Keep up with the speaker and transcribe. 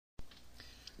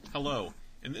Hello,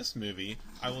 in this movie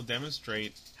I will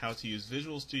demonstrate how to use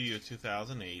Visual Studio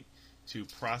 2008 to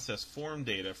process form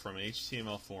data from an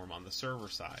HTML form on the server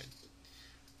side.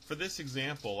 For this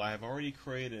example, I have already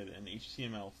created an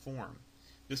HTML form.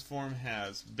 This form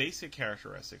has basic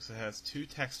characteristics. It has two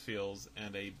text fields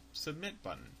and a submit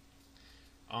button.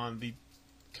 On the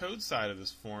code side of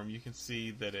this form, you can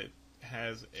see that it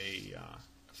has a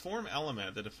form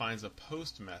element that defines a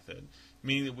post method,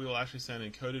 meaning that we will actually send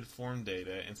encoded form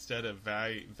data instead of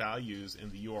values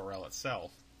in the URL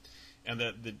itself, and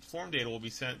that the form data will be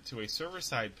sent to a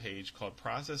server-side page called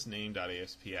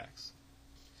processName.ASPX.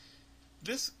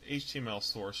 This HTML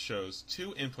source shows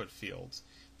two input fields.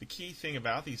 The key thing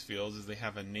about these fields is they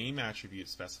have a name attribute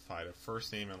specified of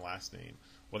first name and last name.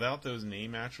 Without those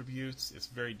name attributes, it's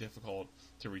very difficult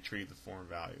to retrieve the form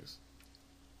values.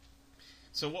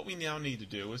 So what we now need to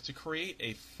do is to create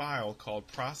a file called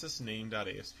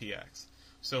processName.ASPX.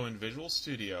 So in Visual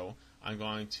Studio, I'm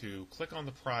going to click on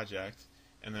the project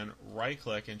and then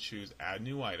right-click and choose Add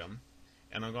New Item,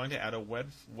 and I'm going to add a web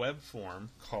form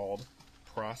called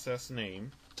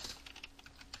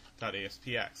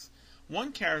processName.ASPX.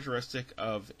 One characteristic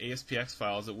of ASPX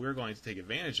files that we're going to take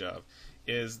advantage of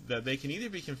is that they can either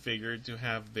be configured to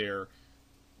have their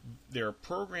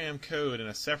program code in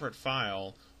a separate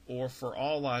file, or for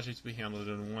all logic to be handled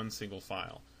in one single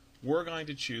file. We're going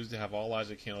to choose to have all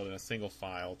logic handled in a single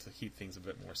file to keep things a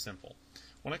bit more simple.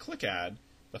 When I click Add,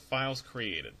 the file's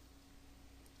created.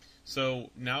 So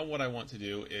now what I want to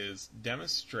do is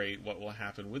demonstrate what will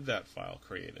happen with that file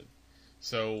created.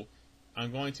 So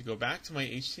I'm going to go back to my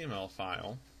HTML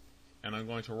file, and I'm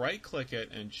going to right-click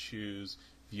it and choose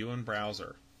View in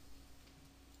Browser.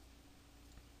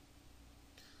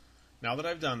 Now that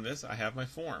I've done this, I have my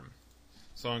form.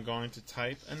 So I'm going to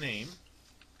type a name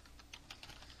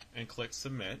and click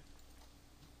Submit.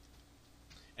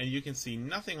 And you can see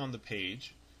nothing on the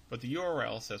page, but the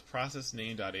URL says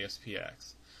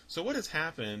processName.ASPX. So what has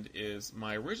happened is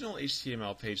my original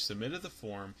HTML page submitted the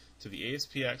form to the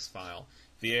ASPX file.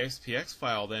 The ASPX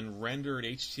file then rendered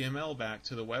HTML back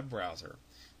to the web browser.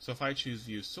 So if I choose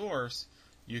View Source,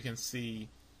 you can see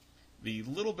the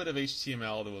little bit of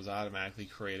HTML that was automatically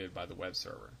created by the web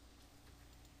server.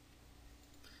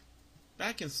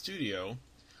 Back in Studio,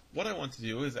 what I want to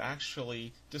do is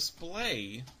actually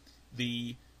display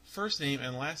the first name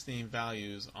and last name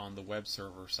values on the web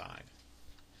server side.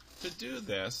 To do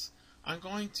this, I'm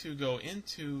going to go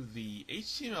into the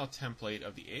HTML template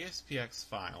of the ASPX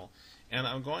file, and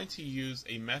I'm going to use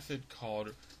a method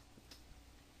called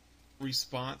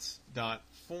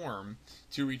response.form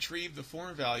to retrieve the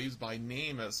form values by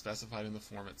name as specified in the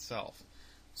form itself.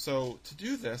 So to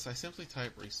do this, I simply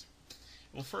type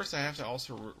Well, first I have to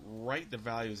also write the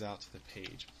values out to the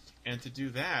page. And to do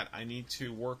that, I need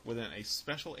to work within a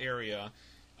special area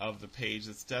of the page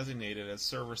that's designated as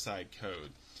server-side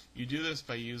code. You do this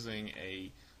by using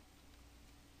a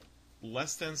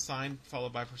less than sign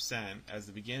followed by percent as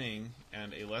the beginning,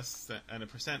 and a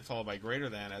percent followed by greater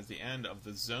than as the end of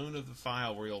the zone of the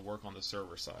file where you'll work on the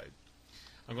server side.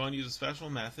 I'm going to use a special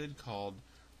method called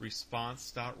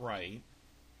response.write.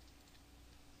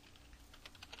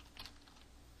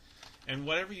 And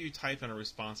whatever you type in a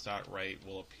response.write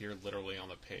will appear literally on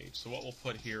the page. So what we'll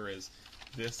put here is,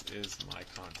 this is my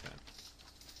content.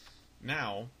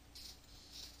 Now,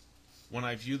 when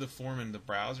I view the form in the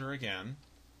browser again,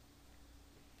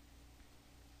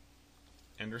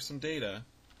 enter some data,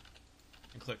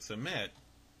 and click Submit,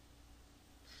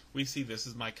 we see this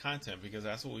is my content because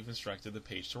that's what we've instructed the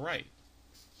page to write.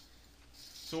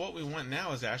 So what we want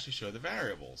now is to actually show the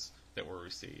variables that were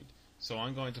received. So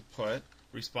I'm going to put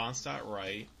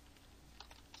response.write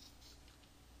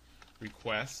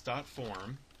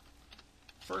request.form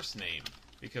first name,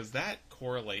 because that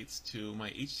correlates to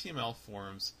my HTML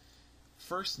form's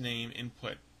first name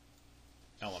input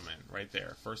element right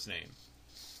there, first name.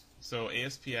 So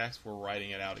ASPX, we're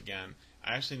writing it out again.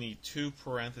 I actually need two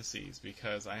parentheses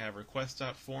because I have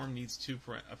request.form needs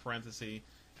a parenthesis,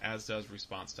 as does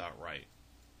response.write.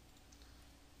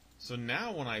 So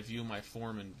now when I view my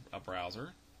form in a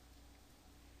browser,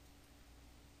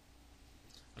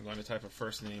 I'm going to type a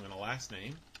first name and a last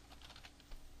name,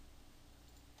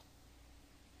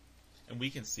 and we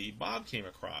can see Bob came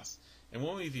across. And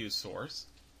when we view source,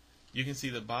 you can see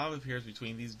that Bob appears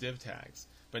between these div tags,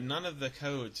 but none of the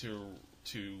code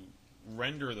to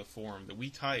render the form that we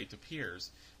typed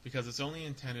appears because it's only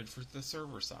intended for the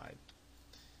server side.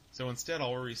 So instead,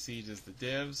 all we received is the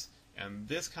divs, and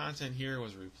this content here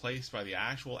was replaced by the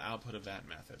actual output of that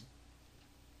method.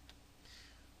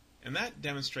 And that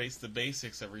demonstrates the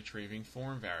basics of retrieving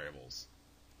form variables.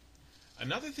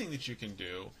 Another thing that you can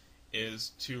do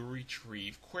is to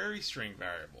retrieve QueryString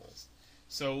variables.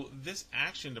 So this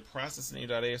action to process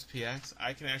name.aspx,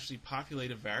 I can actually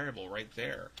populate a variable right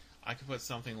there. I could put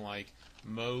something like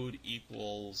mode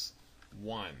equals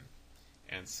 1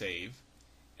 and save.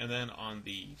 And then on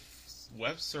the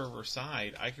web server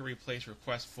side, I can replace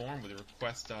request form with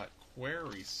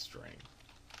request.QueryString.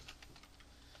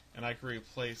 And I can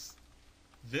replace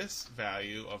this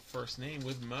value of first name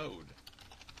with mode.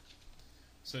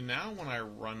 So now when I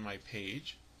run my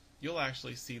page, you'll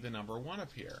actually see the number 1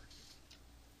 appear.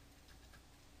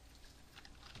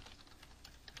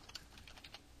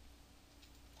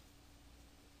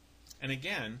 And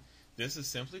again, this is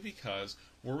simply because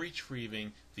we're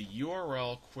retrieving the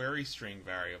URL QueryString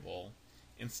variable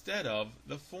instead of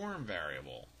the form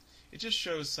variable. It just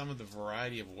shows some of the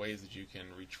variety of ways that you can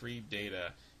retrieve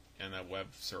data in a web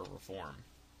server form.